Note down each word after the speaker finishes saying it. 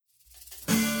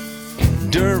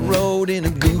dirt road in a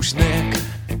gooseneck,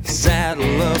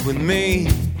 saddle up with me.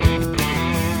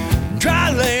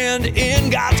 Dry land in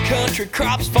God's country,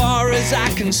 crops far as I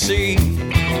can see.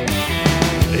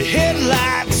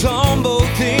 Headlights on both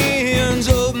ends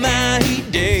of my heat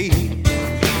day.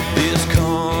 This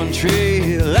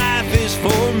country life is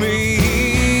for me.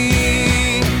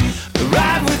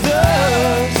 Ride with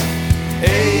us,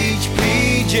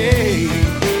 HPJ.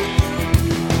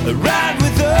 Ride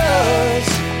with us,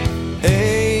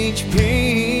 HPJ.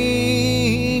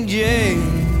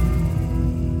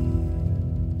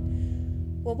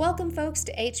 Well, welcome folks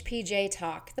to HPJ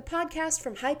Talk, the podcast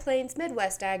from High Plains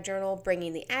Midwest Ag Journal,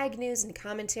 bringing the ag news and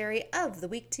commentary of the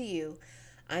week to you.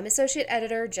 I'm Associate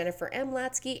Editor Jennifer M.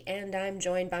 Latsky, and I'm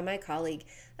joined by my colleague,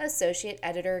 Associate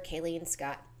Editor Kylene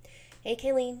Scott. Hey,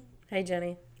 Kylene. Hey,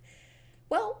 Jenny.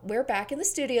 Well, we're back in the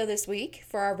studio this week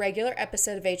for our regular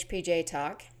episode of HPJ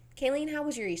Talk. Kylene, how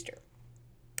was your Easter?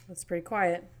 It's pretty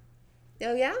quiet.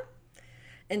 Oh, yeah?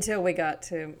 Until we got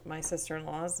to my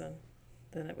sister-in-law's, and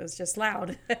then it was just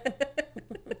loud.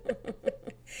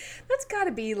 That's got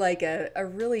to be like a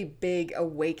really big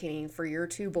awakening for your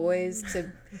two boys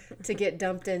to get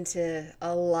dumped into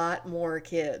a lot more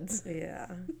kids. Yeah.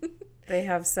 They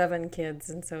have 7 kids,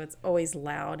 and so it's always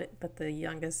loud, but the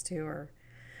youngest 2 are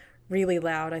really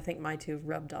loud. I think my 2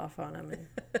 rubbed off on them, and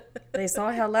they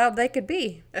saw how loud they could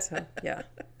be. So, yeah.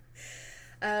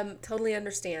 Totally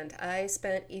understand. I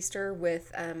spent Easter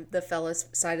with the fellas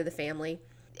side of the family.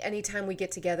 Anytime we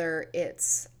get together,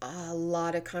 it's a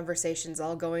lot of conversations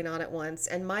all going on at once.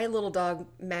 And my little dog,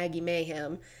 Maggie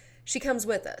Mayhem, she comes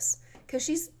with us because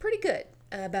she's pretty good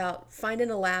about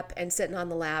finding a lap and sitting on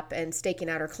the lap and staking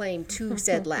out her claim to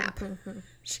said lap.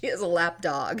 She is a lap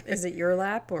dog. Is it your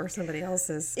lap or somebody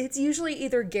else's? It's usually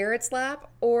either Garrett's lap,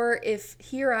 or if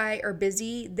he or I are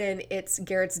busy, then it's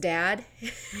Garrett's dad.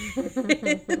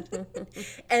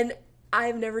 And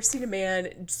I've never seen a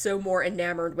man so more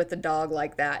enamored with a dog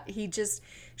like that.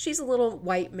 She's a little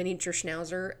white miniature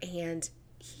schnauzer, and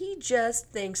he just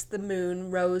thinks the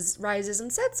moon rises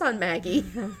and sets on Maggie.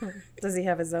 Does he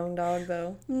have his own dog,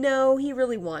 though? No, he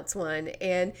really wants one.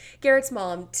 And Garrett's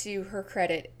mom, to her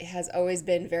credit, has always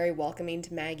been very welcoming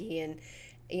to Maggie. And,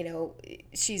 you know,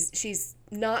 she's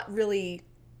not really,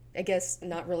 I guess,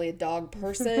 not really a dog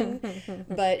person,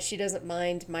 but she doesn't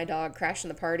mind my dog crashing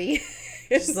the party.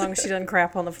 As long as she doesn't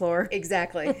crap on the floor.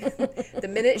 Exactly. The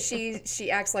minute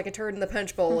she acts like a turd in the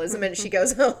punch bowl is the minute she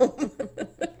goes home.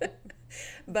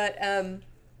 But,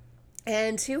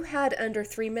 and who had under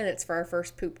 3 minutes for our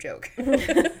first poop joke?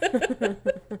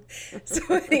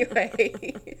 So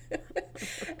anyway,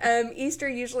 Easter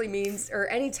usually means, or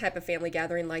any type of family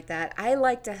gathering like that, I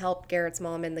like to help Garrett's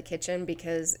mom in the kitchen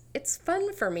because it's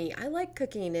fun for me. I like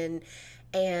cooking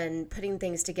and putting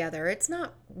things together. It's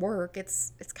not work.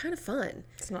 It's kind of fun.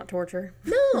 It's not torture.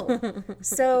 No.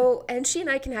 So, and she and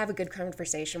I can have a good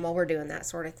conversation while we're doing that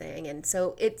sort of thing. And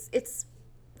so it's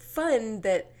fun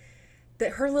that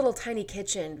her little tiny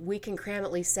kitchen, we can cram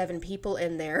at least 7 people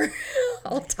in there,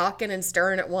 all talking and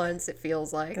stirring at once, it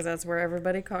feels like. Because that's where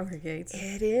everybody congregates.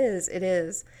 It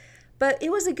is. But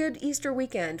it was a good Easter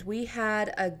weekend. We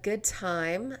had a good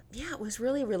time. Yeah, it was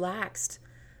really relaxed.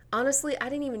 Honestly, I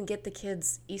didn't even get the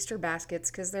kids Easter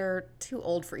baskets because they're too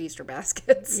old for Easter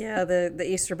baskets. Yeah, the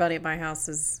Easter bunny at my house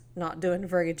is not doing a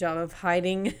very good job of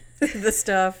hiding the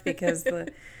stuff because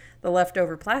the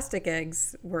leftover plastic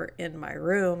eggs were in my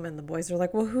room, and the boys are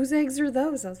like, well, whose eggs are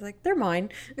those? I was like, they're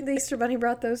mine. The Easter bunny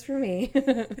brought those for me.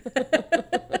 And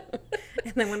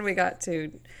then when we got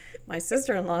to my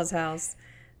sister-in-law's house,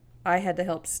 I had to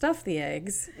help stuff the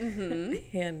eggs.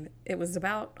 Mm-hmm. And it was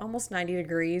about almost 90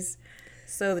 degrees.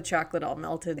 So the chocolate all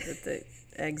melted with the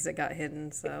eggs that got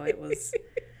hidden. So it was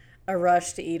a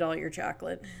rush to eat all your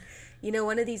chocolate. You know,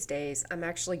 one of these days, I'm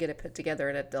actually going to put together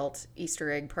an adult Easter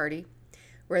egg party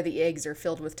where the eggs are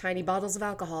filled with tiny bottles of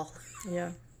alcohol.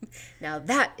 Yeah. Now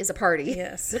that is a party.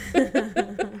 Yes.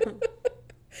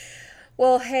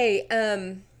 Well, hey,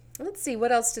 let's see,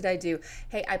 what else did I do?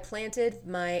 Hey, I planted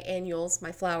my annuals,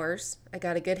 my flowers. I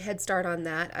got a good head start on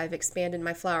that. I've expanded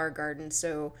my flower garden,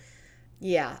 so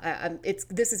yeah,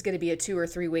 this is going to be a 2 or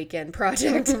 3 weekend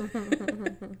project.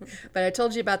 But I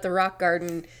told you about the rock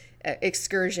garden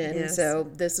excursion, yes. So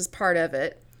this is part of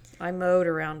it. I mowed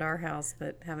around our house,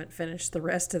 but haven't finished the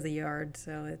rest of the yard,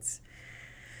 so it's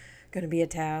going to be a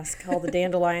task. All the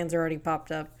dandelions are already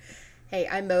popped up. Hey,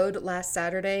 I mowed last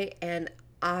Saturday, and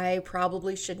I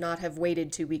probably should not have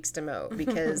waited 2 weeks to mow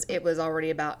because it was already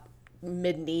about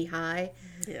mid-knee high.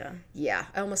 Yeah. Yeah,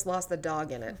 I almost lost the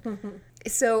dog in it.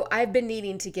 So I've been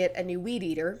needing to get a new weed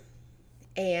eater,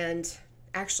 and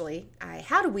actually I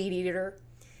had a weed eater,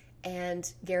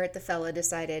 And Garrett, the fella,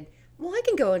 decided, well, I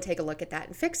can go and take a look at that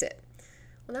and fix it.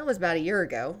 Well, that was about a year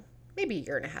ago, maybe a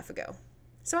year and a half ago.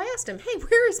 So I asked him, hey,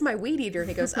 where is my weed eater? And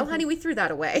he goes, oh, honey, we threw that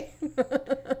away.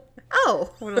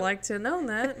 Oh. Would have liked to have known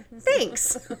that.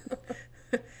 Thanks.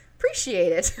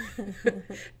 Appreciate it.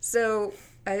 So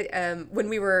when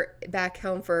we were back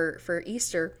home for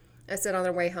Easter, I said on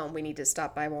our way home, we need to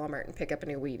stop by Walmart and pick up a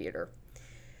new weed eater.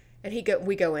 And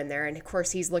we go in there, and of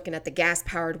course he's looking at the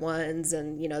gas-powered ones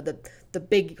and, you know, the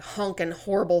big honking,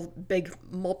 horrible, big,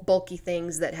 bulky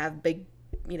things that have big,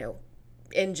 you know,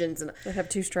 engines. And That have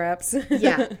 2 straps.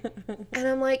 yeah. And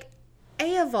I'm like,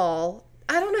 A of all,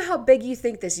 I don't know how big you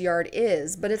think this yard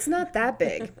is, but it's not that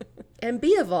big. And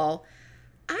B of all,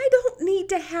 I don't need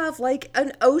to have like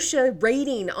an OSHA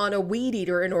rating on a weed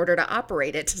eater in order to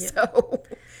operate it. Yeah. So,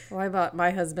 Well, I bought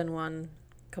my husband one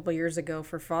a couple years ago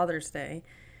for Father's Day.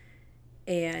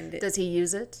 And does he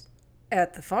use it?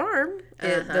 At the farm,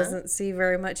 it doesn't see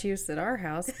very much use at our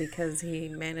house because he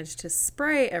managed to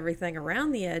spray everything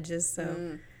around the edges.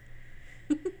 So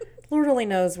Lord only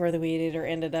knows where the weed eater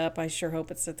ended up. I sure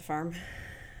hope it's at the farm.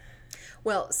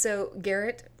 Well, so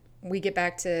Garrett, we get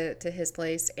back to his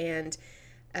place, and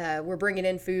we're bringing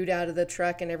in food out of the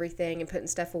truck and everything and putting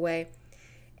stuff away.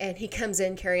 And he comes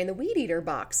in carrying the weed eater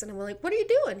box. And I'm like, what are you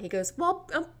doing? He goes, well,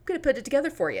 I'm going to put it together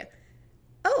for you.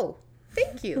 Oh,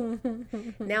 thank you.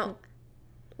 Now,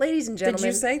 ladies and gentlemen. Did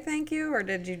you say thank you, or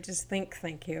did you just think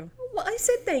thank you? Well, I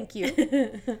said thank you.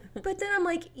 But then I'm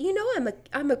like, you know,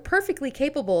 I'm a perfectly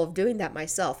capable of doing that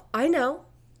myself. I know.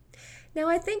 Now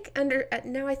I think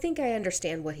I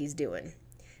understand what he's doing.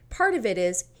 Part of it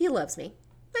is he loves me.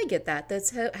 I get that.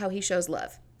 That's how he shows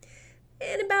love.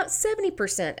 And about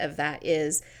 70% of that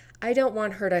is I don't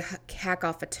want her to hack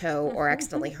off a toe or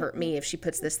accidentally hurt me if she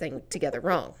puts this thing together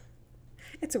wrong.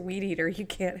 It's a weed eater. You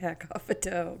can't hack off a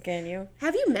toe, can you?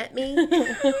 Have you met me?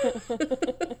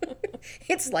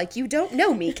 It's like you don't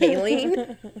know me,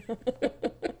 Kylene.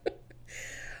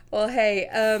 Well, hey,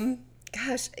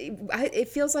 gosh, it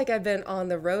feels like I've been on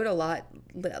the road a lot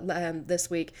this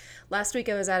week. Last week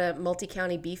I was at a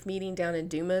multi-county beef meeting down in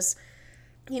Dumas.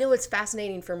 You know what's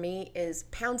fascinating for me is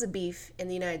pounds of beef in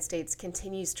the United States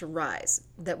continues to rise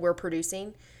that we're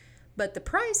producing, but the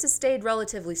price has stayed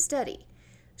relatively steady.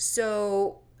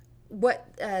 So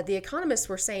what the economists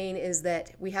were saying is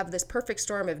that we have this perfect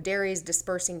storm of dairies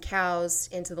dispersing cows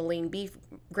into the lean beef,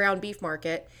 ground beef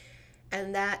market,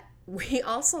 and that we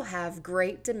also have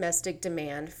great domestic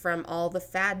demand from all the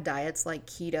fad diets like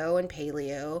keto and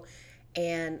paleo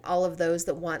and all of those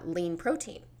that want lean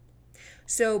protein.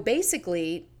 So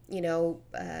basically, you know,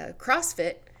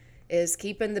 CrossFit is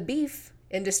keeping the beef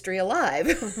industry alive.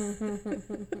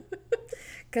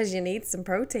 Because you need some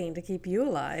protein to keep you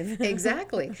alive.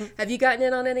 Exactly. Have you gotten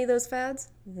in on any of those fads?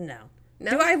 No.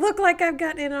 No? Do I look like I've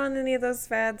gotten in on any of those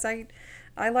fads? I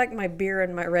like my beer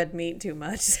and my red meat too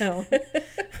much, so.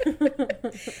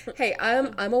 Hey,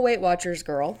 I'm a Weight Watchers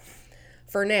girl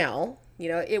for now. You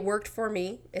know, it worked for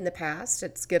me in the past.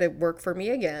 It's going to work for me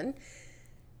again.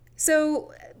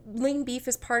 So lean beef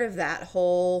is part of that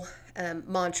whole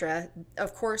mantra.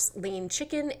 Of course, lean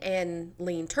chicken and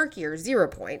lean turkey are 0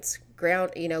 points.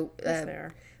 Ground, you know, Yes, they are.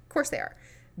 Of course they are.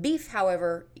 Beef,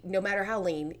 however, no matter how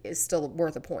lean, is still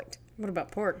worth a point. What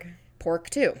about pork? Pork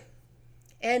too.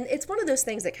 And it's one of those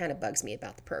things that kind of bugs me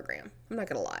about the program. I'm not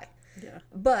going to lie. Yeah.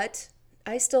 But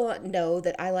I still know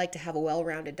that I like to have a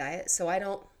well-rounded diet, so I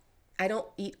don't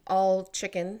eat all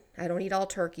chicken. I don't eat all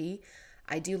turkey.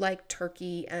 I do like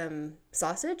turkey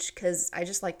sausage because I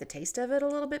just like the taste of it a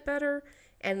little bit better,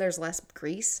 and there's less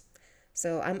grease.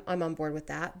 So I'm on board with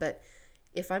that. But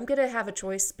if I'm gonna have a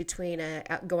choice between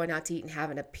going out to eat and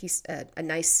having a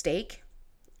nice steak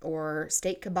or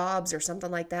steak kebabs or something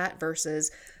like that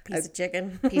versus Piece of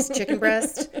chicken. piece of chicken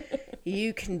breast,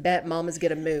 you can bet Mama's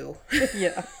gonna moo.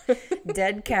 Yeah.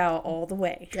 Dead cow all the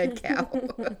way. Dead cow.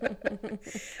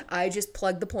 I just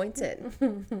plug the points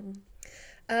in.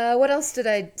 What else did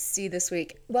I see this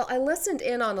week? Well, I listened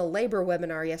in on a labor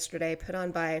webinar yesterday put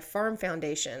on by Farm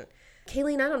Foundation.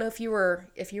 Kylene, I don't know if you were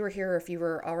here or if you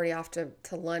were already off to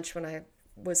lunch when I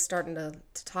was starting to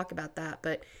talk about that,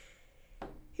 but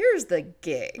here's the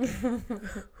gig.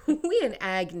 We in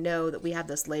ag know that we have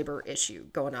this labor issue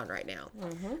going on right now.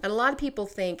 Mm-hmm. And a lot of people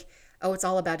think, oh, it's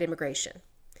all about immigration.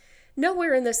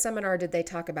 Nowhere in this seminar did they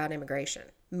talk about immigration.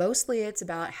 Mostly it's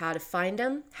about how to find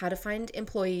them, how to find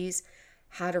employees,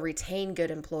 how to retain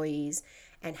good employees,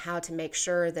 and how to make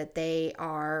sure that they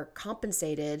are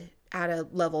compensated at a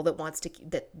level that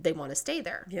they want to stay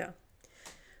there. Yeah.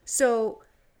 So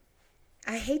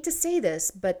I hate to say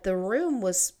this, but the room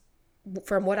was,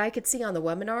 from what I could see on the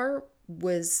webinar,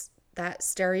 was that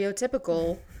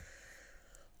stereotypical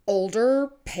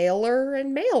older, paler,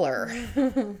 and maler.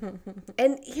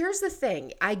 And here's the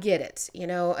thing. I get it. You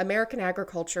know, American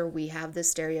agriculture, we have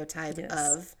this stereotype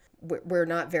of we're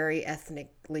not very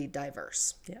ethnically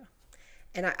diverse. Yeah.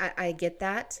 And I get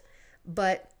that.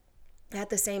 But at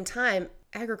the same time,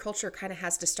 agriculture kind of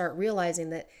has to start realizing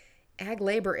that ag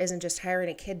labor isn't just hiring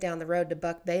a kid down the road to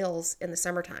buck bales in the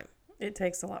summertime. It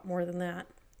takes a lot more than that.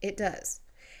 It does.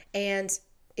 And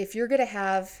if you're going to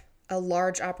have a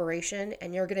large operation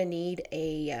and you're going to need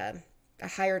a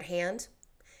hired hand,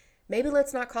 maybe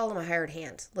let's not call them a hired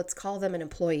hand. Let's call them an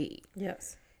employee.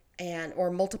 Yes. Or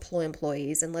multiple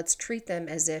employees, and let's treat them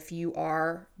as if you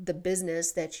are the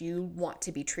business that you want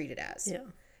to be treated as. Yeah.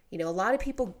 You know, a lot of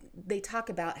people, they talk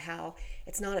about how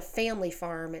it's not a family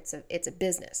farm, it's a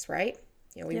business, right?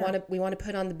 You know, we want to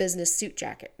put on the business suit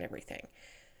jacket and everything.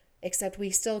 Except we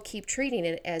still keep treating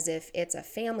it as if it's a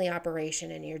family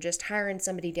operation and you're just hiring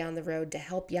somebody down the road to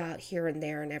help you out here and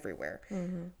there and everywhere.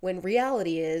 Mm-hmm. When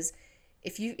reality is,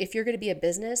 if you're going to be a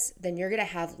business, then you're going to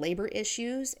have labor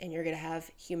issues and you're going to have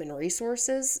human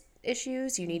resources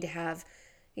issues. You need to have,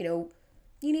 you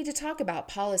need to talk about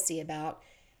policy about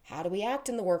how do we act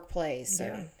in the workplace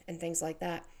and things like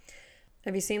that.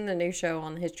 Have you seen the new show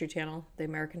on the History Channel, The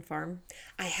American Farm?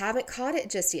 I haven't caught it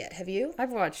just yet. Have you?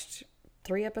 I've watched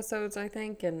 3 episodes, I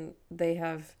think, and they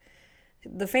have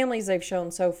the families they've shown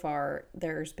so far.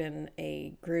 There's been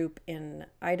a group in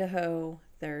Idaho.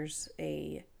 There's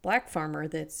a black farmer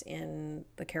that's in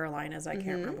the Carolinas. I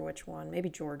can't remember which one, maybe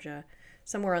Georgia,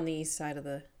 somewhere on the east side of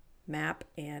the map.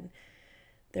 And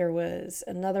there was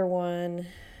another one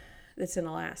that's in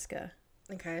Alaska.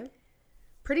 Okay.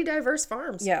 Pretty diverse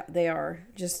farms. Yeah, they are,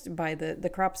 just by the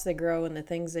crops they grow and the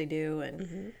things they do.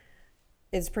 And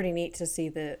it's pretty neat to see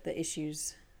the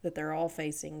issues that they're all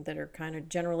facing that are kind of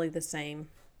generally the same.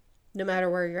 No matter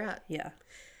where you're at. Yeah.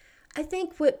 I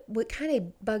think what kind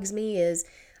of bugs me is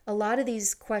a lot of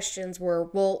these questions were,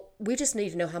 well, we just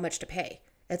need to know how much to pay.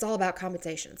 It's all about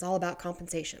compensation. It's all about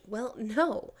compensation. Well,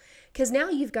 no, because now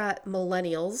you've got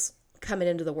millennials coming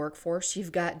into the workforce.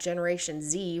 You've got Generation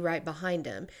Z right behind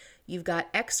them. You've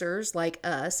got Xers like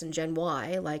us and Gen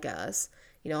Y like us,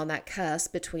 on that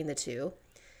cusp between the two.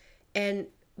 And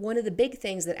one of the big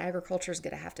things that agriculture is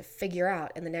going to have to figure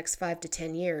out in the next 5 to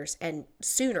 10 years, and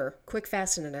sooner, quick,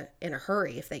 fast, and in a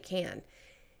hurry if they can,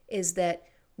 is that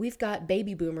we've got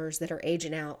baby boomers that are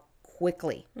aging out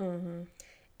quickly. Mm-hmm.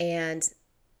 And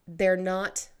they're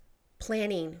not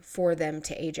planning for them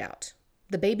to age out.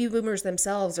 The baby boomers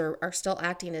themselves are still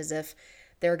acting as if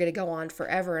they're going to go on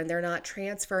forever, and they're not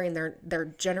transferring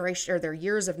their generation or their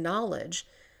years of knowledge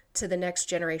to the next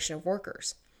generation of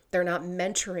workers. They're not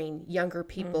mentoring younger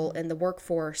people in the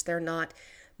workforce. They're not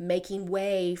making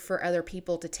way for other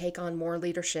people to take on more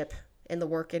leadership in the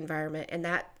work environment. And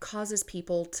that causes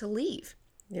people to leave.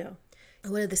 Yeah.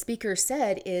 One of the speakers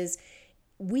said is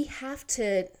you have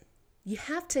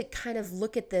to kind of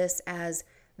look at this as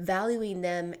valuing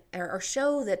them or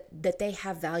show that they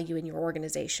have value in your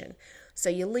organization. So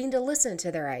you lean to listen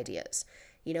to their ideas.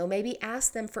 Maybe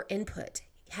ask them for input.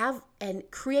 And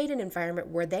create an environment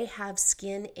where they have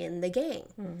skin in the game.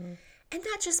 Mm-hmm. And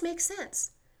that just makes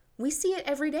sense. We see it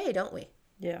every day, don't we?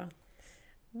 Yeah.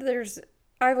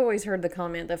 I've always heard the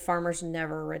comment that farmers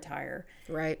never retire.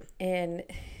 Right. And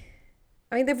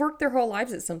they've worked their whole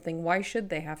lives at something. Why should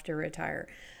they have to retire?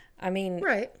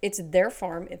 Right. It's their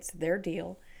farm. It's their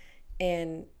deal.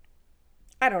 And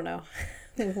I don't know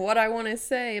what I want to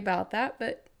say about that,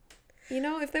 but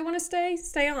if they want to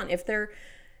stay on. If they're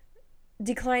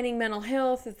declining mental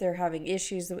health, if they're having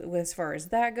issues with as far as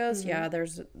that goes, yeah,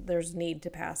 there's need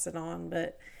to pass it on.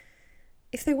 But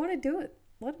if they want to do it,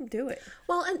 let them do it.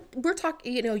 Well, and we're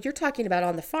talking, you're talking about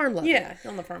on the farm level. Yeah,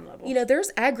 on the farm level.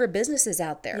 There's agribusinesses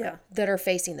out there that are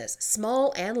facing this,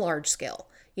 small and large scale.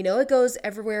 It goes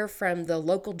everywhere from the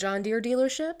local John Deere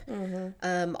dealership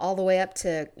all the way up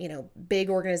to,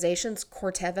 big organizations.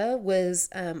 Corteva was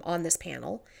on this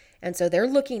panel. And so they're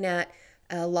looking at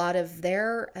a lot of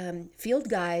their field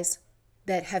guys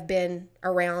that have been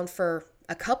around for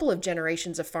a couple of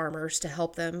generations of farmers to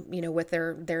help them, with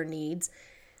their needs.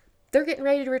 They're getting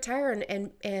ready to retire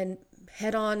and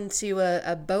head on to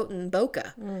a boat in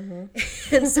Boca.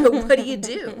 Mm-hmm. And so what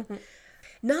do?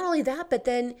 Not only that, but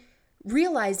then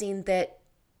realizing that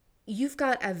you've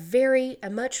got a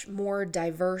much more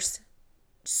diverse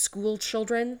school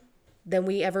children than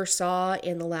we ever saw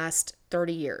in the last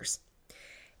 30 years.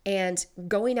 And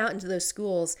going out into those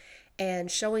schools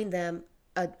and showing them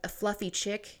a fluffy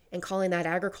chick and calling that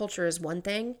agriculture is one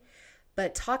thing,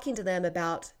 but talking to them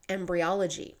about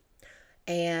embryology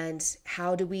and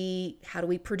how do we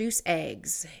produce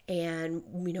eggs, and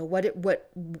what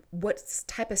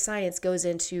type of science goes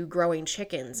into growing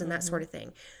chickens and that sort of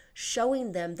thing,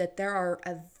 showing them that there are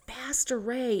a vast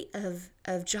array of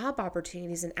job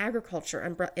opportunities in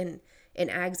agriculture in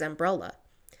ag's umbrella.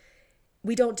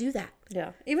 We don't do that.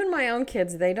 Yeah. Even my own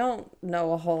kids, they don't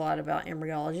know a whole lot about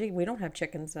embryology. We don't have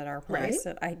chickens at our place.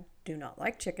 Right. I do not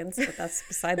like chickens, but that's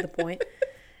beside the point.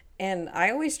 And I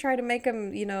always try to make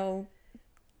them,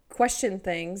 question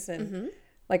things. And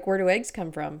like, where do eggs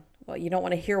come from? Well, you don't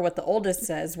want to hear what the oldest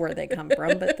says where they come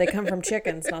from, but they come from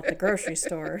chickens, not the grocery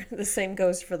store. The same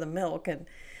goes for the milk. And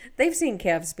they've seen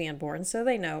calves being born, so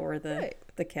they know where the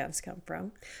calves come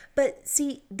from. But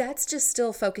see, that's just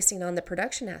still focusing on the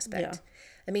production aspect. Yeah.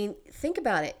 I mean, think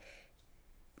about it.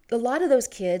 A lot of those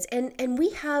kids, and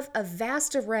we have a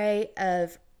vast array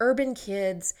of urban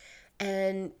kids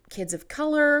and kids of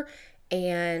color,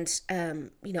 and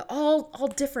all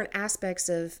different aspects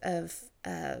of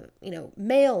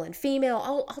male and female,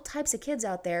 all types of kids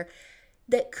out there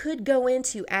that could go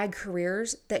into ag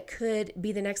careers, that could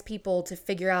be the next people to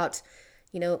figure out,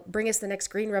 bring us the next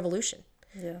green revolution.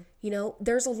 Yeah.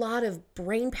 There's a lot of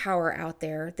brain power out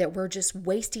there that we're just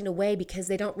wasting away because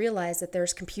they don't realize that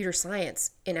there's computer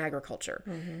science in agriculture.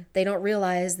 They don't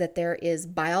realize that there is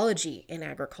biology in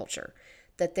agriculture,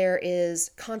 that there is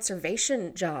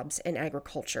conservation jobs in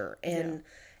agriculture, and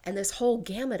this whole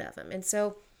gamut of them. And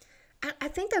so I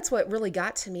think that's what really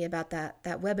got to me about that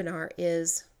webinar,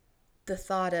 is the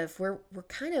thought of we're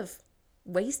kind of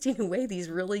wasting away these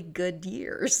really good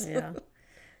years. Yeah.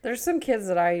 There's some kids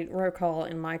that I recall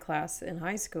in my class in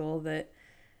high school that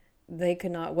they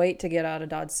could not wait to get out of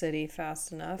Dodge City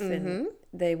fast enough. And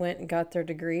they went and got their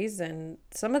degrees, and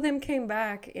some of them came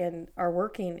back and are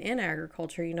working in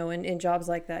agriculture, in jobs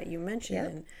like that you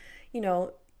mentioned. Yep. And,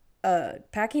 a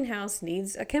packing house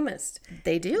needs a chemist.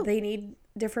 They do. They need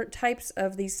different types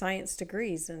of these science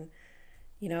degrees. And,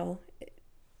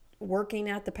 working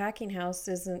at the packing house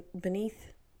isn't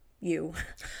beneath you.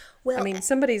 Well, I mean,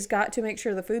 somebody's got to make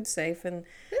sure the food's safe and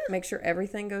make sure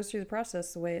everything goes through the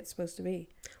process the way it's supposed to be.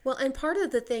 Well, and part of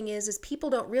the thing is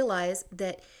people don't realize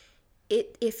that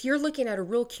if you're looking at a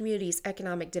rural community's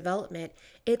economic development,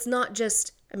 it's not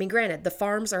just, granted, the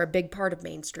farms are a big part of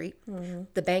Main Street,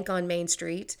 the bank on Main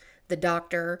Street, the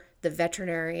doctor, the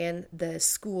veterinarian, the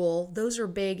school, those are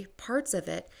big parts of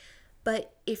it.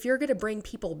 But if you're going to bring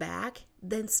people back,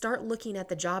 then start looking at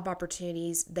the job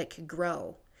opportunities that could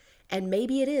grow. And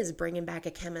maybe it is bringing back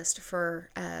a chemist for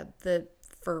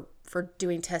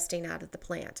doing testing out at the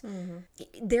plant.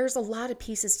 There's a lot of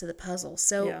pieces to the puzzle.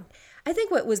 So I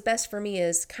think what was best for me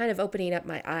is kind of opening up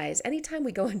my eyes. Anytime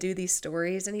we go and do these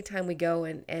stories, anytime we go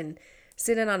and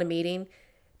sit in on a meeting,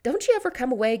 don't you ever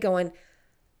come away going,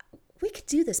 we could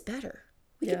do this better.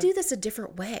 We could do this a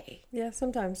different way. Yeah,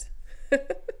 sometimes.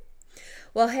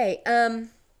 Well, hey,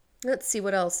 let's see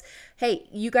what else. Hey,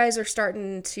 you guys are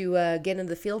starting to get into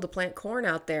the field to plant corn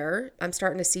out there. I'm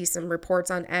starting to see some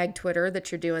reports on Ag Twitter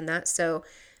that you're doing that. So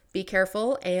be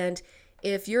careful. And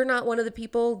if you're not one of the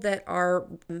people that are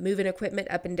moving equipment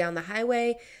up and down the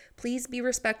highway, please be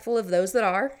respectful of those that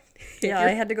are. Yeah,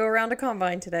 I had to go around a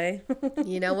combine today.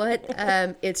 You know what?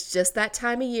 It's just that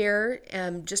time of year.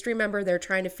 Just remember, they're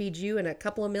trying to feed you and a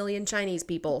couple of million Chinese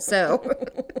people. So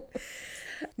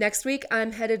next week,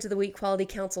 I'm headed to the Wheat Quality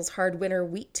Council's Hard Winter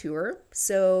Wheat Tour.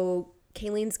 So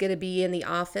Kylene's going to be in the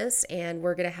office, and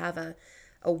we're going to have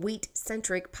a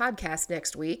wheat-centric podcast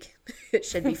next week. It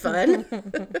should be fun.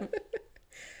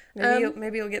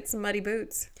 Maybe you'll get some muddy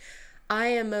boots. I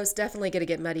am most definitely going to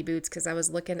get muddy boots because I was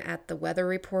looking at the weather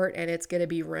report, and it's going to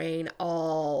be rain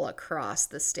all across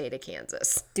the state of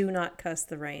Kansas. Do not cuss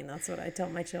the rain. That's what I tell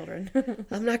my children.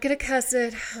 I'm not going to cuss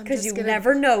it. Because you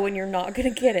never know when you're not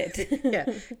going to get it. Yeah.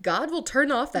 God will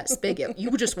turn off that spigot. You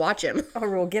will just watch him. Or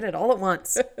we'll get it all at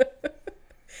once.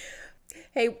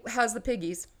 Hey, how's the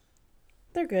piggies?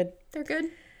 They're good. They're good?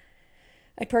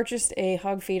 I purchased a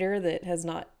hog feeder that has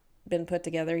not been put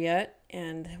together yet,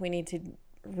 and we need to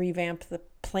revamp the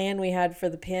plan we had for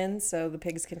the pen so the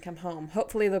pigs can come home.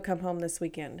 Hopefully they'll come home this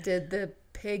weekend. Did the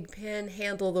pig pen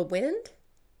handle the wind?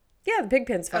 Yeah, the pig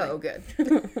pen's fine. Oh, good.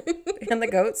 And the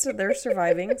goats, they're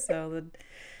surviving, so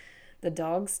the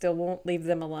dogs still won't leave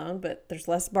them alone, but there's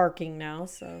less barking now,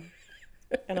 so...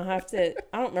 And I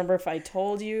don't remember if I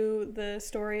told you the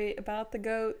story about the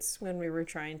goats when we were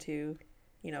trying to,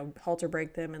 halter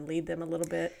break them and lead them a little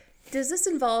bit. Does this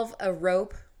involve a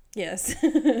rope? Yes.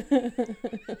 No,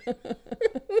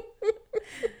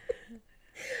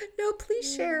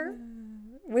 please share.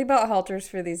 We bought halters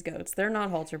for these goats. They're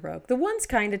not halter broke. The one's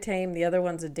kind of tame. The other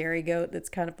one's a dairy goat that's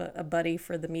kind of a buddy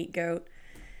for the meat goat.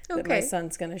 that my Okay.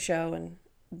 son's going to show, and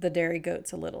the dairy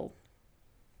goat's a little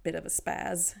bit of a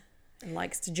spaz and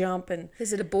likes to jump. And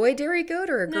Is it a boy dairy goat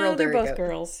or a girl no, they're dairy both goat?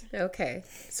 girls. Okay.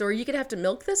 So are you going to have to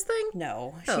milk this thing?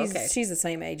 No, Oh, she's okay. she's the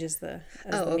same age as the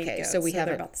Oh, meat okay. goat, So we they're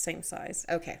haven't- about the same size.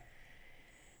 Okay.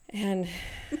 And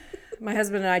my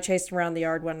husband and I chased him around the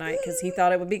yard one night because he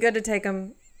thought it would be good to take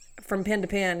him from pen to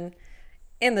pen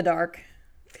in the dark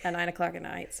at 9 o'clock at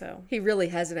night. So He really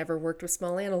hasn't ever worked with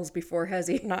small animals before, has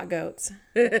he? not goats.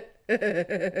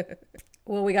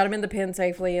 Well, we got them in the pen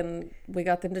safely, and we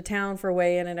got them to town for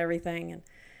weigh-in and everything. And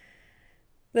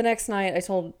the next night, I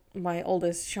told my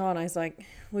oldest, Sean, I was like,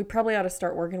 we probably ought to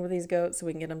start working with these goats so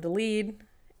we can get them to lead.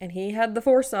 And he had the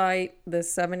foresight,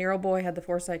 this 7-year-old boy had the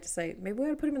foresight to say, maybe we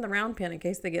ought to put them in the round pen in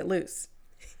case they get loose.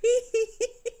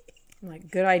 I'm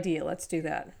like, good idea. Let's do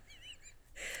that.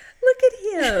 Look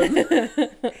at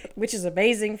him. Which is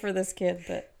amazing for this kid,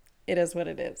 but it is what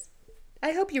it is.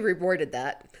 I hope you rewarded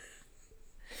that.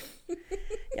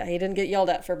 Yeah, he didn't get yelled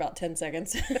at for about 10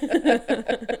 seconds.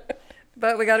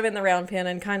 But we got him in the round pen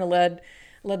and kind of led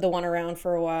the one around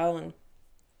for a while. And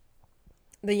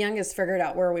the youngest figured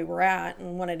out where we were at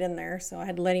and wanted in there, so I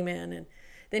had to let him in. And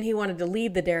then he wanted to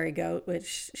lead the dairy goat,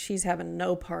 which she's having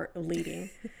no part of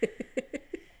leading.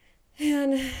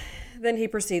 And then he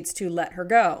proceeds to let her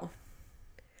go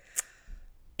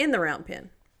in the round pen.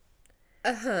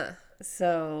 Uh-huh.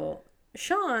 So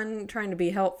Sean, trying to be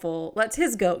helpful, lets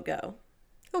his goat go.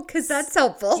 Oh, because that's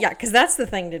helpful. Yeah, because that's the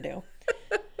thing to do.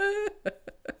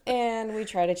 And we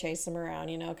try to chase them around,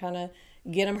 kind of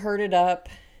get them herded up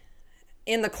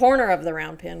in the corner of the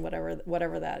round pen,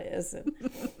 whatever that is. And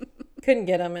couldn't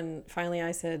get them, and finally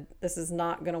I said, this is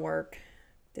not going to work.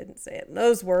 Didn't say it in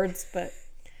those words, but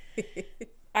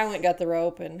I went and got the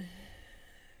rope and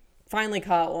finally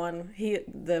caught one.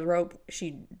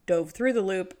 She dove through the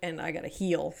loop, and I got a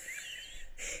heel.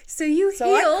 So you So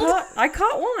healed. I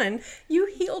caught one. You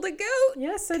healed a goat.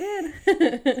 Yes, I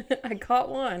did. I caught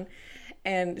one.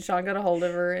 And Sean got a hold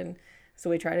of her, and so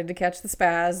we tried to catch the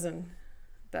spaz, and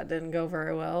that didn't go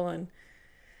very well. And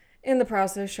in the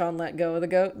process, Sean let go of the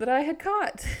goat that I had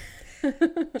caught.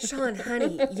 Sean,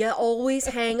 honey, you always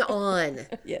hang on.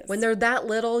 Yes. When they're that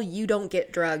little, you don't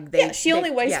get drugged. She only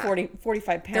weighs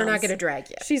 45 pounds. They're not going to drag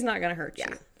you. She's not going to hurt you.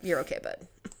 Yeah, you're okay, bud.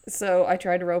 So I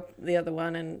tried to rope the other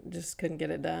one and just couldn't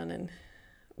get it done. And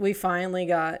we finally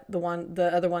got the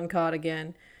other one caught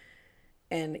again.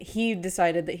 And he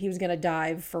decided that he was going to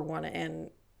dive for one and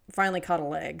finally caught a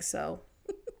leg. So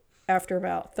after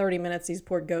about 30 minutes, these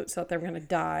poor goats thought they were going to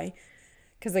die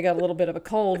because they got a little bit of a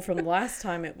cold from the last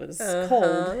time it was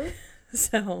cold.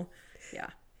 So, yeah.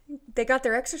 They got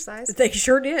their exercise. They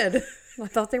sure did. I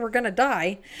thought they were going to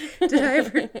die.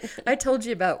 I told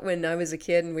you about when I was a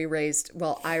kid and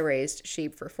I raised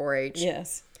sheep for 4-H.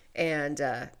 Yes. And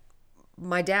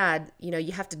my dad,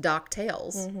 you have to dock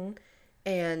tails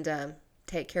and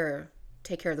take care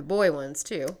of the boy ones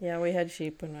too. Yeah, we had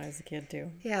sheep when I was a kid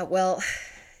too. Yeah, well,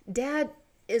 Dad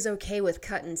is okay with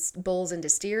cutting bulls into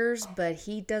steers, but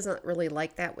he doesn't really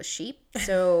like that with sheep.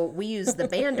 So we use the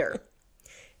bander.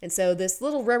 And so this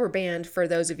little rubber band, for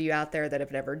those of you out there that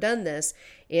have never done this,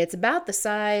 it's about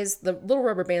the little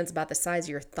rubber band's about the size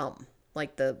of your thumb,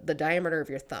 like the diameter of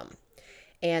your thumb.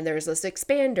 And there's this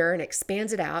expander, and it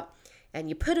expands it out, and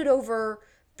you put it over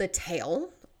the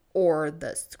tail or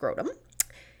the scrotum,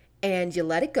 and you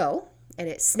let it go, and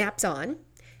it snaps on,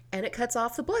 and it cuts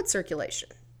off the blood circulation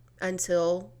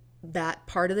until that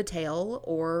part of the tail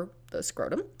or the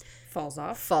scrotum Falls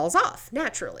off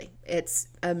naturally. It's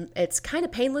kind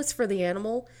of painless for the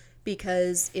animal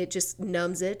because it just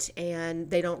numbs it, and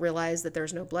they don't realize that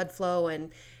there's no blood flow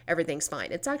and everything's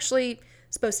fine. It's actually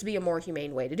supposed to be a more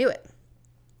humane way to do it.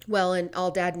 Well, and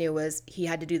all Dad knew was he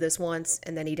had to do this once,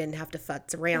 and then he didn't have to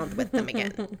futz around with them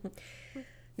again.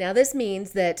 Now, this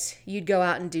means that you'd go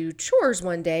out and do chores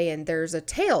one day, and there's a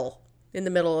tail in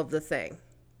the middle of the thing.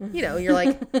 You're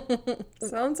like,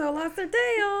 So-and-so lost their tail.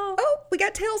 oh, we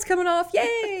got tails coming off.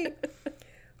 Yay.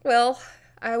 Well,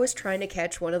 I was trying to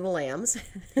catch one of the lambs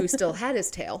who still had his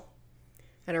tail.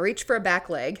 And I reached for a back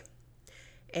leg.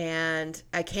 And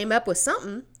I came up with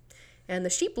something. And the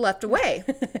sheep left away.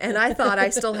 And I thought I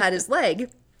still had his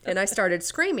leg. And I started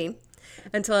screaming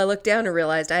until I looked down and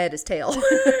realized I had his tail.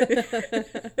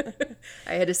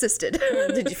 I had assisted.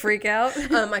 Did you freak out?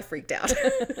 I freaked out.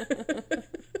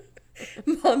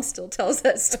 Mom still tells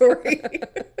that story.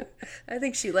 I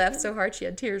think she laughed so hard she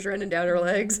had tears running down her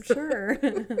legs. Sure.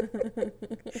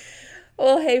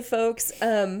 Well, hey, folks.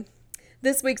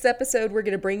 This week's episode, we're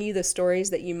going to bring you the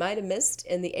stories that you might have missed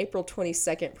in the April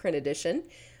 22nd print edition.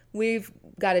 We've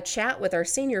got a chat with our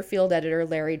senior field editor,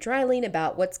 Larry Dreiling,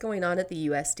 about what's going on at the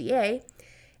USDA.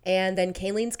 And then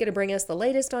Kylene's going to bring us the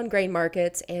latest on grain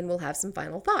markets, and we'll have some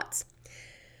final thoughts.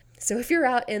 So if you're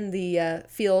out in the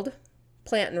field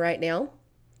planting right now,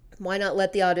 why not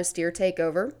let the auto steer take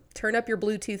over? Turn up your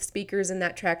Bluetooth speakers in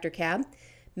that tractor cab,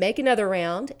 make another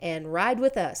round, and ride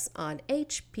with us on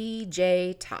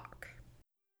HPJ Talk.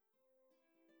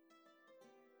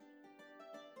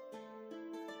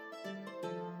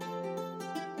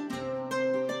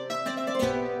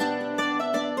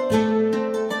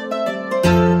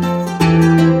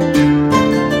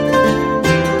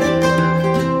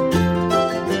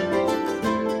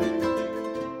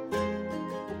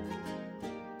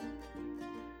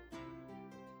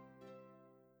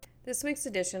 This week's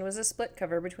edition was a split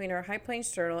cover between our High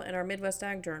Plains Journal and our Midwest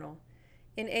Ag Journal.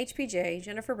 In HPJ,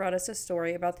 Jennifer brought us a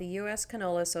story about the U.S.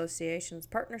 Canola Association's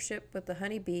partnership with the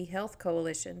Honey Bee Health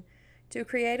Coalition to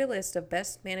create a list of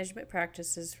best management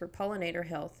practices for pollinator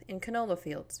health in canola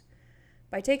fields.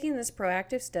 By taking this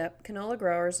proactive step, canola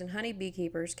growers and honey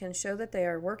beekeepers can show that they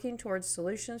are working towards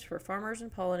solutions for farmers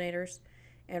and pollinators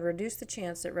and reduce the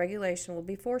chance that regulation will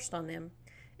be forced on them,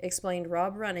 explained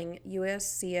Rob Running,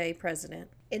 USDA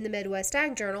president. In the Midwest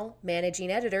Ag Journal, managing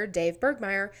editor Dave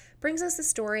Bergmeyer brings us a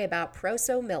story about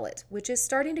Proso millet, which is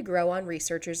starting to grow on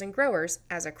researchers and growers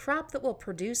as a crop that will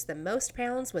produce the most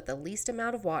pounds with the least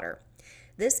amount of water.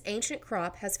 This ancient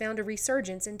crop has found a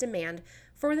resurgence in demand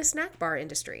for the snack bar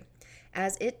industry,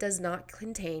 as it does not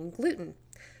contain gluten.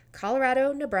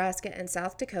 Colorado, Nebraska, and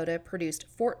South Dakota produced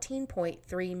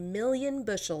 14.3 million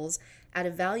bushels at a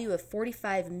value of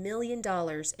 $45 million in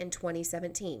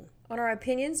 2017. On our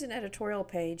opinions and editorial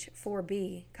page,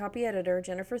 4B, copy editor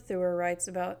Jennifer Thuer writes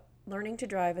about learning to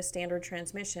drive a standard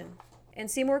transmission. And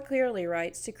Seymour Clearly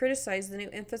writes to criticize the new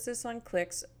emphasis on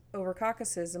clicks over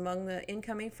caucuses among the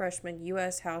incoming freshman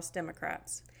U.S. House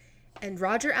Democrats. And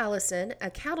Roger Allison, a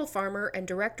cattle farmer and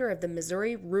director of the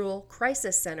Missouri Rural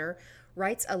Crisis Center,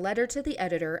 writes a letter to the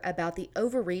editor about the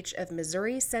overreach of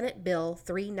Missouri Senate Bill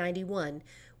 391,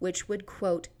 which would,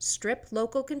 quote, strip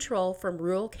local control from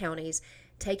rural counties,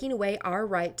 taking away our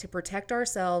right to protect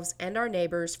ourselves and our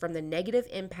neighbors from the negative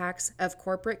impacts of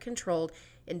corporate-controlled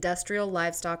industrial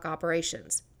livestock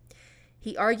operations.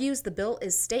 He argues the bill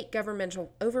is state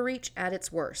governmental overreach at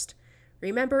its worst.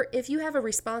 Remember, if you have a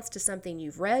response to something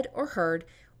you've read or heard,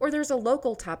 or there's a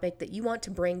local topic that you want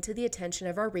to bring to the attention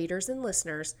of our readers and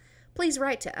listeners, please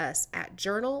write to us at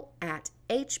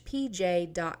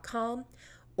journal@hpj.com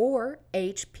or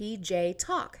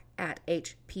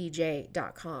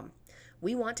hpjtalk@hpj.com.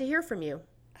 We want to hear from you.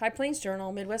 High Plains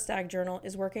Journal, Midwest Ag Journal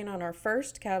is working on our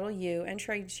first Cattle U and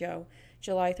Trade Show,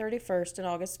 July 31st and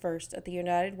August 1st at the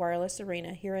United Wireless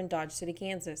Arena here in Dodge City,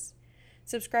 Kansas.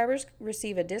 Subscribers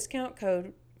receive a discount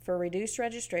code for reduced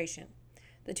registration.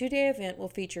 The two-day event will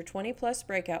feature 20-plus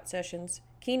breakout sessions,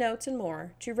 keynotes, and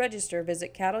more. To register,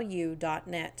 visit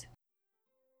cattleu.net.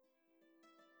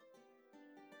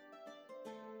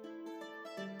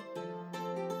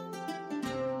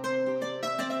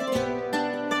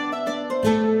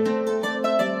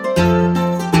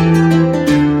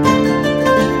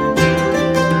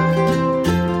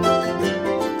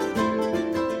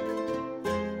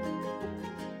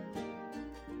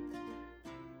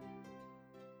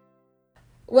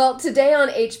 Well, today on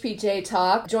HPJ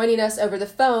Talk, joining us over the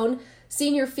phone,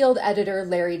 Senior Field Editor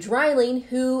Larry Dreiling,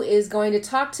 who is going to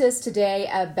talk to us today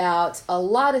about a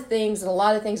lot of things, and a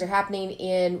lot of things are happening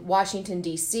in Washington,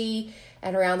 D.C.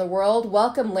 and around the world.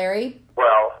 Welcome, Larry.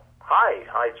 Well, hi.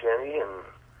 Hi, Jenny, and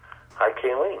hi,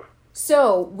 Kylene.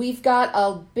 So, we've got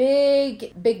a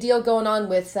big deal going on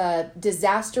with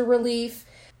disaster relief.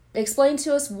 Explain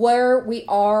to us where we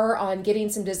are on getting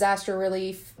some disaster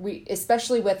relief,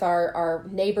 especially with our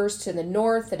neighbors to the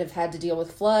north that have had to deal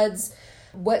with floods.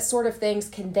 What sort of things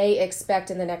can they expect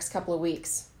in the next couple of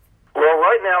weeks? Well,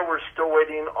 right now we're still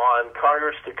waiting on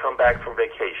Congress to come back from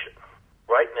vacation.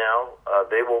 Right now,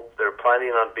 they're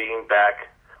planning on being back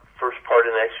first part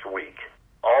of next week.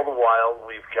 All the while,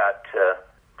 we've got a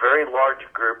very large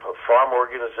group of farm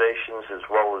organizations as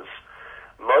well as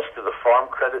most of the farm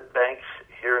credit banks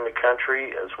here in the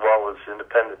country, as well as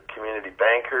independent community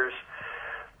bankers.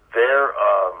 They're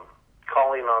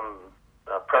calling on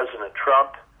President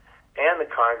Trump and the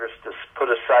Congress to put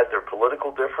aside their political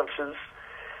differences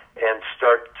and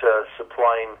start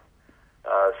supplying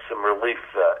some relief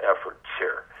efforts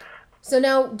here. So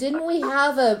now, didn't we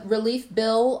have a relief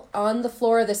bill on the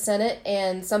floor of the Senate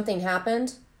and something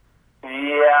happened?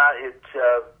 Yeah, it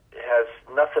has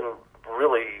nothing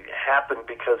really happened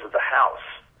because of the House.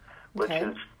 Which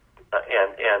is,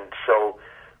 and so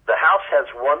the House has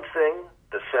one thing,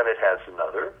 the Senate has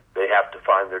another. They have to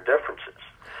find their differences.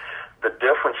 The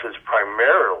differences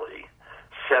primarily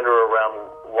center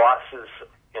around losses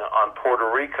on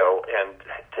Puerto Rico and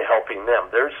to helping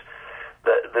them. There's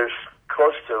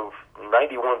close to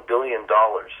 $91 billion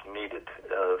needed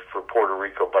for Puerto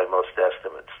Rico by most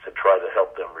estimates to try to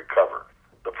help them recover.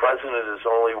 The president has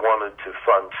only wanted to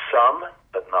fund some,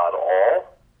 but not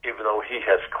all, even though he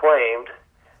has claimed,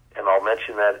 and I'll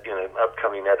mention that in an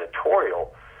upcoming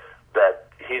editorial,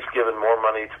 that he's given more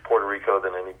money to Puerto Rico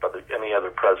than any other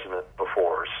president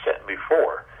before.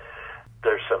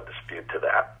 There's some dispute to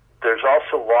that. There's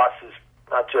also losses,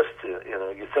 not just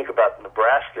you think about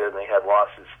Nebraska, and they had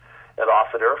losses at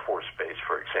Offutt Air Force Base,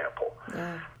 for example.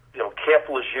 Yeah. Camp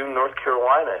Lejeune, North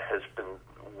Carolina, has been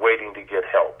waiting to get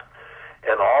help.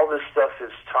 And all this stuff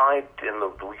is tied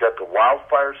we got the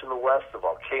wildfires in the west, the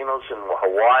volcanoes in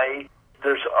Hawaii.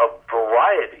 There's a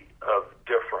variety of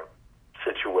different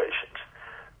situations.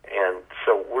 And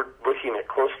so we're looking at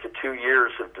close to 2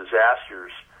 years of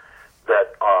disasters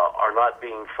that are not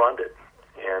being funded.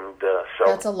 And so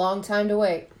that's a long time to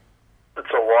wait. It's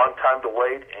a long time to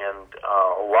wait, and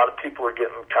a lot of people are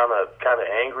getting kind of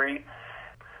angry.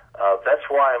 That's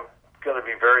why I'm going to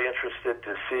be very interested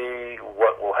to see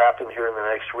what will happen here in the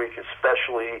next week,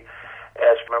 especially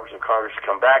as members of Congress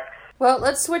come back. Well,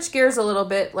 let's switch gears a little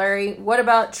bit, Larry. What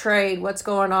about trade? What's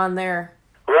going on there?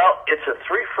 Well, it's a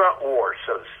three-front war,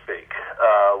 so to speak.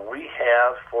 We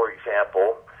have, for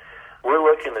example, we're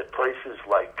looking at places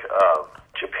like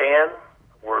Japan.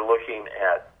 We're looking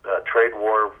at trade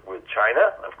war with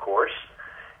China, of course,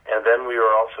 and then we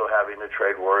are also having a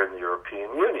trade war in the European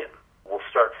Union. We'll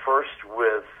start first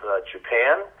with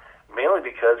Japan, mainly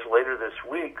because later this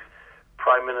week,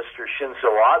 Prime Minister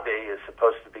Shinzo Abe is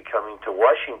supposed to be coming to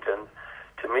Washington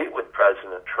to meet with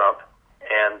President Trump,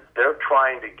 and they're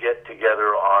trying to get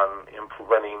together on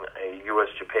implementing a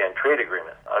U.S.-Japan trade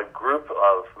agreement. A group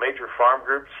of major farm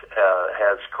groups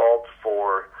has called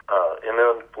for an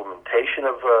implementation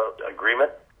of an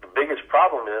agreement. The biggest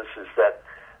problem is that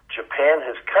Japan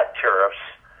has cut tariffs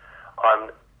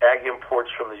on ag imports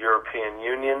from the European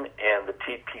Union and the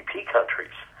TPP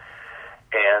countries.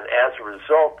 And as a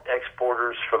result,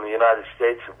 exporters from the United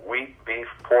States of wheat, beef,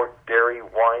 pork, dairy,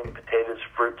 wine, potatoes,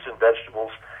 fruits, and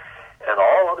vegetables, and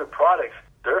all other products,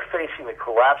 they're facing the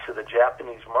collapse of the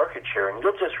Japanese market share. And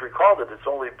you'll just recall that it's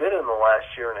only been in the last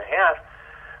year and a half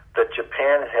that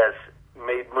Japan has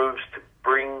made moves to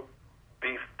bring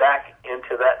beef back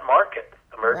into that market,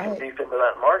 American beef into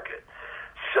that market.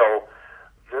 So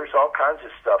there's all kinds of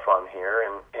stuff on here,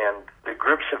 and the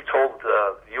groups have told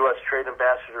U.S. Trade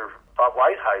Ambassador Bob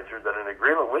Lighthizer that an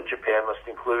agreement with Japan must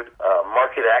include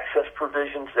market access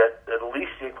provisions that at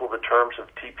least equal the terms of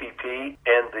TPP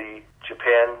and the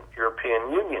Japan-European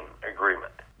Union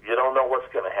agreement. You don't know what's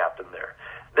going to happen there.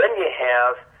 Then you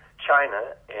have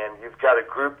China, and you've got a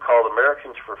group called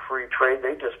Americans for Free Trade.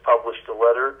 They just published a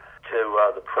letter to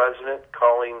the president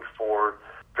calling for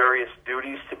various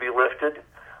duties to be lifted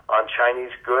on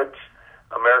Chinese goods.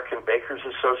 American Bakers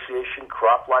Association,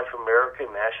 Crop Life America,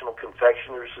 National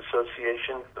Confectioners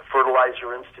Association, the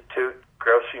Fertilizer Institute,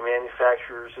 Grocery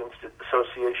Manufacturers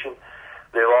Association,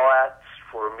 they've all asked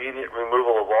for immediate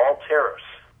removal of all tariffs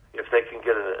if they can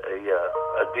get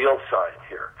a deal signed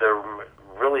here. They're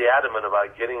really adamant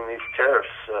about getting these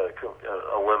tariffs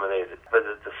eliminated, but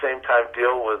at the same time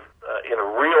deal with, in a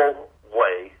real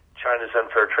way, China's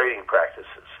unfair trading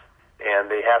practices.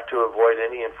 And they have to avoid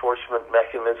any enforcement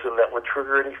mechanism that would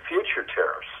trigger any future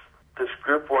tariffs. This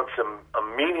group wants a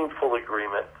meaningful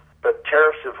agreement, but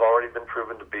tariffs have already been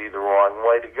proven to be the wrong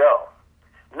way to go.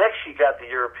 Next, you got the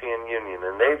European Union,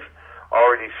 and they've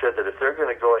already said that if they're going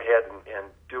to go ahead and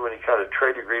do any kind of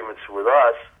trade agreements with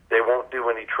us, they won't do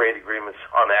any trade agreements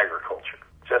on agriculture,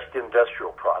 just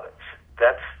industrial products.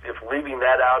 If leaving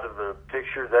that out of the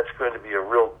picture, that's going to be a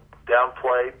real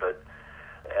downplay, but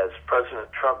as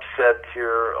President Trump said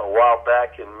here a while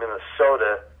back in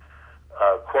Minnesota,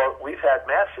 quote, we've had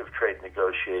massive trade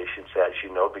negotiations, as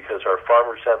you know, because our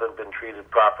farmers haven't been treated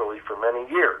properly for many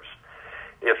years.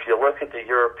 If you look at the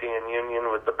European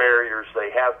Union with the barriers they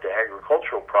have to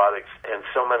agricultural products and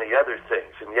so many other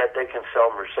things, and yet they can sell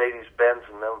Mercedes-Benz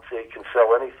and then they can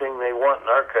sell anything they want in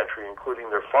our country, including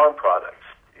their farm products.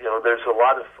 There's a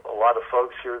lot of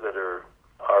folks here that are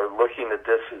looking at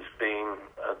this as being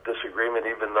a disagreement,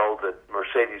 even though that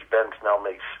Mercedes-Benz now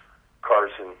makes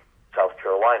cars in South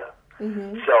Carolina.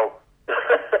 Mm-hmm. So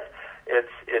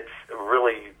it's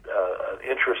really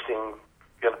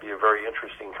going to be a very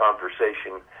interesting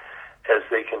conversation as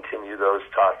they continue those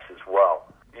talks as well.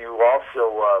 You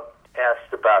also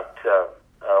asked about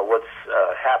what's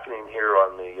happening here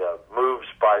on the moves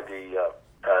by the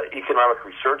Economic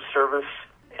Research Service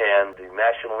and the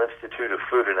National Institute of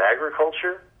Food and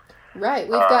Agriculture. Right.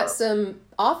 We've got some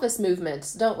office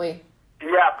movements, don't we?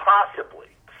 Yeah, possibly.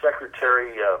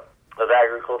 Secretary of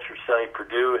Agriculture, Sonny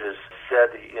Perdue, has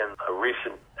said in a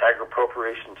recent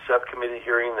Agri-Appropriations Subcommittee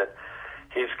hearing that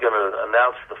he's going to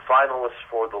announce the finalists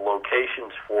for the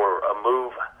locations for a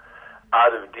move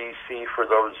out of D.C. for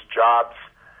those jobs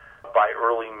by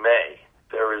early May.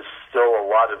 There is still a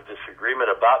lot of disagreement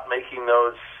about making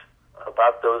those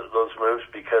moves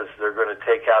because they're going to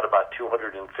take out about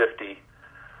 250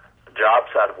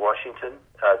 jobs out of Washington.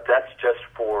 That's just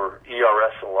for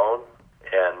ERS alone,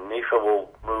 and NIFA will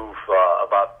move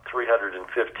about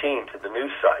 315 to the new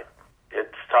site.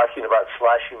 It's talking about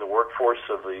slashing the workforce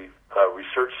of the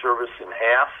research service in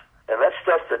half, and that's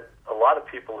stuff that a lot of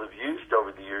people have used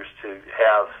over the years to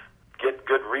get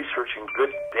good research and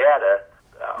good data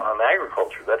on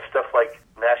agriculture. That's stuff like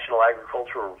National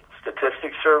Agricultural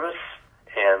Statistics Service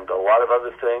and a lot of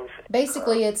other things.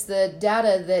 Basically, it's the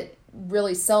data that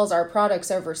really sells our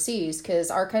products overseas, because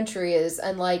our country is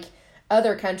unlike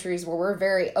other countries where we're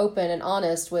very open and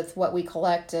honest with what we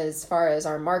collect as far as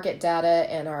our market data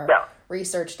and our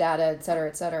research data, et cetera,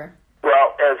 et cetera.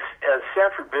 Well, as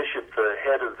Sanford Bishop, the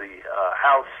head of the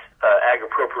House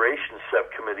Agri-Appropriations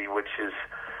Subcommittee, which is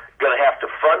going to have to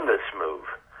fund this move,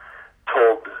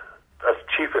 told a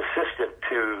chief assistant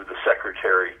to the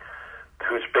secretary,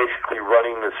 who's basically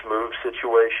running this move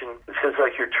situation, it says,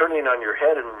 like, you're turning on your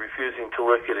head and refusing to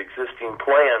look at existing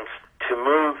plans to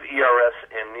move ERS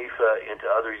and NIFA into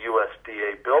other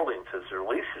USDA buildings as their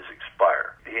leases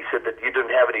expire. He said that you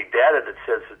didn't have any data that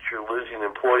says that you're losing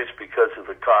employees because of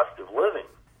the cost of living.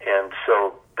 And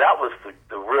so that was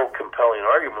the real compelling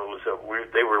argument, was that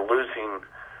they were losing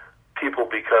people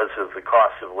because of the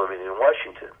cost of living in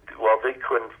Washington. Well, they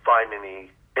couldn't find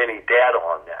any data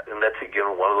on that. And that's, again,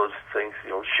 one of those things,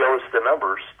 show us the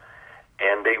numbers,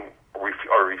 and they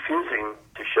are refusing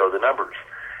to show the numbers.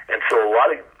 And so a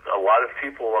lot of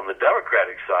people on the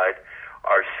Democratic side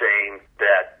are saying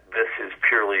that this is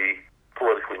purely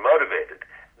politically motivated.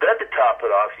 Then to top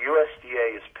it off,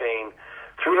 USDA is paying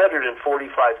 $345,000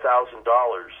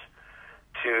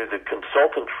 to the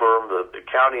consultant firm, the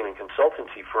accounting and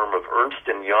consultancy firm of Ernst &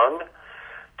 Young,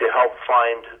 to help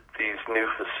find these new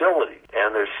facilities.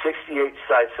 And there's 68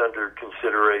 sites under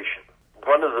consideration.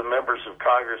 One of the members of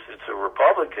Congress, it's a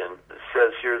Republican,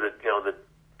 says here that, that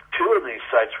two of these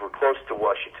sites were close to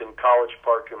Washington, College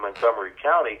Park and Montgomery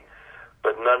County,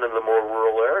 but none in the more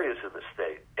rural areas of the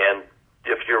state. And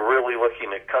if you're really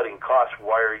looking at cutting costs,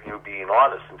 why are you being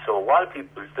honest? And so a lot of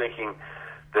people are thinking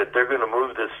that they're going to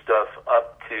move this stuff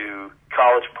up to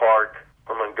College Park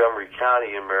or Montgomery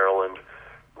County in Maryland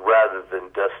rather than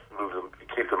just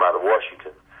keep them out of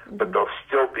Washington. Mm-hmm. But they'll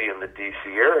still be in the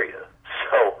D.C. area.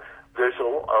 So there's a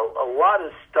lot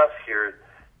of stuff here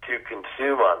to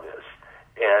consume on this.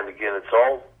 And again, it's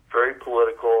all very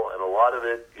political, and a lot of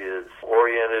it is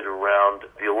oriented around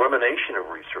the elimination of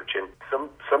research. And some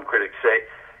critics say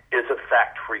is a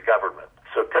fact-free government.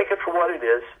 So take it for what it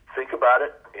is, think about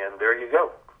it, and there you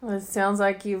go. Well, it sounds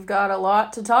like you've got a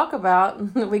lot to talk about.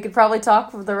 We could probably talk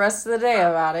for the rest of the day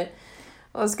about it.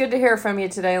 Well, it's good to hear from you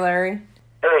today, Larry.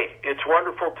 Hey, it's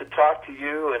wonderful to talk to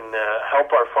you and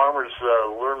help our farmers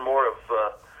learn more of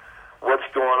what's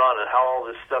going on and how all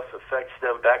this stuff affects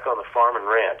them back on the farm and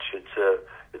ranch.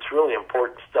 It's really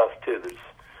important stuff, too. There's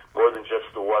more than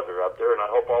just the weather out there, and I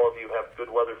hope all of you have good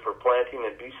weather for planting,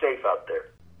 and be safe out there.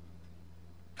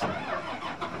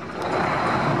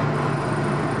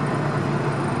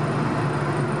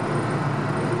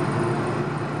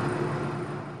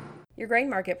 Your grain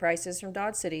market prices from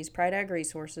Dodge City's Pride Ag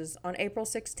Resources on April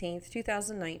 16,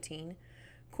 2019.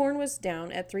 Corn was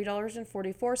down at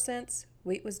 $3.44,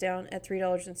 wheat was down at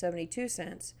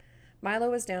 $3.72,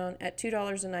 Milo was down at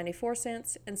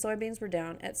 $2.94, and soybeans were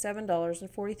down at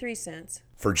 $7.43.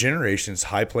 For generations,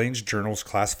 High Plains Journal's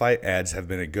classified ads have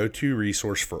been a go-to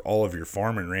resource for all of your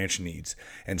farm and ranch needs,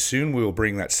 and soon we will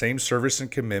bring that same service and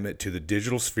commitment to the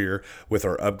digital sphere with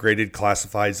our upgraded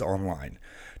classifieds online.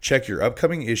 Check your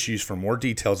upcoming issues for more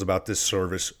details about this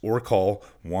service or call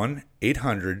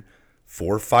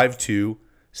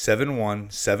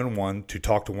 1-800-452-7171 to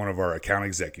talk to one of our account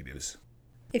executives.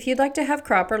 If you'd like to have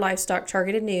crop or livestock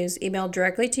targeted news emailed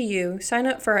directly to you, sign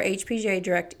up for our HPJ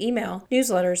Direct email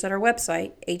newsletters at our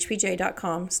website,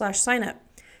 hpj.com/signup.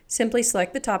 Simply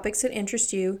select the topics that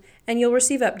interest you, and you'll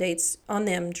receive updates on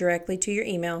them directly to your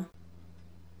email.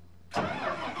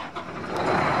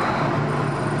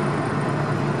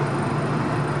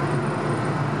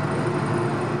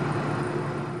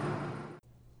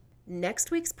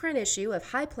 Next week's print issue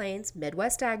of High Plains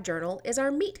Midwest Ag Journal is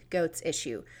our Meat Goats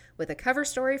issue, with a cover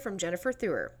story from Jennifer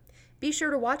Thuer. Be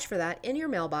sure to watch for that in your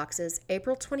mailboxes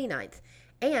April 29th.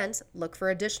 And look for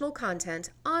additional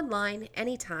content online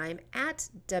anytime at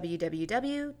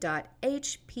www.hpj.com.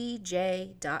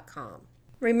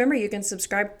 Remember, you can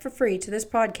subscribe for free to this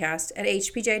podcast at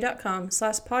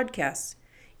hpj.com/podcasts.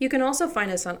 You can also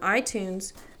find us on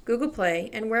iTunes, Google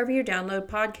Play, and wherever you download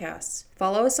podcasts.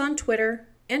 Follow us on Twitter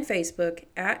and Facebook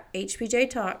at HPJ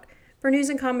Talk for news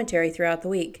and commentary throughout the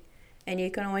week. And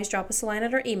you can always drop us a line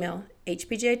at our email,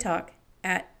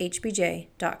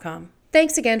 hpjtalk@hpj.com.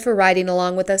 Thanks again for riding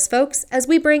along with us, folks, as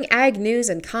we bring ag news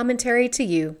and commentary to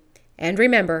you. And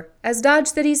remember, as Dodge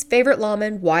City's favorite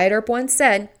lawman Wyatt Earp once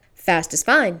said, fast is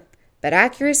fine, but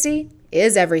accuracy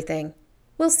is everything.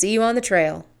 We'll see you on the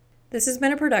trail. This has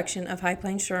been a production of High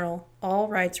Plains Journal, all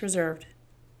rights reserved.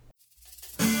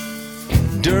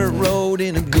 Dirt road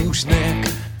in a gooseneck,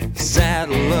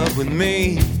 saddle up with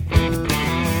me.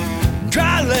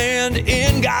 Dry land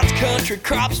in God's country,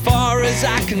 crops far as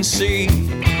I can see.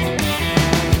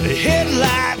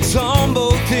 Headlights on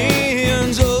both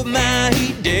ends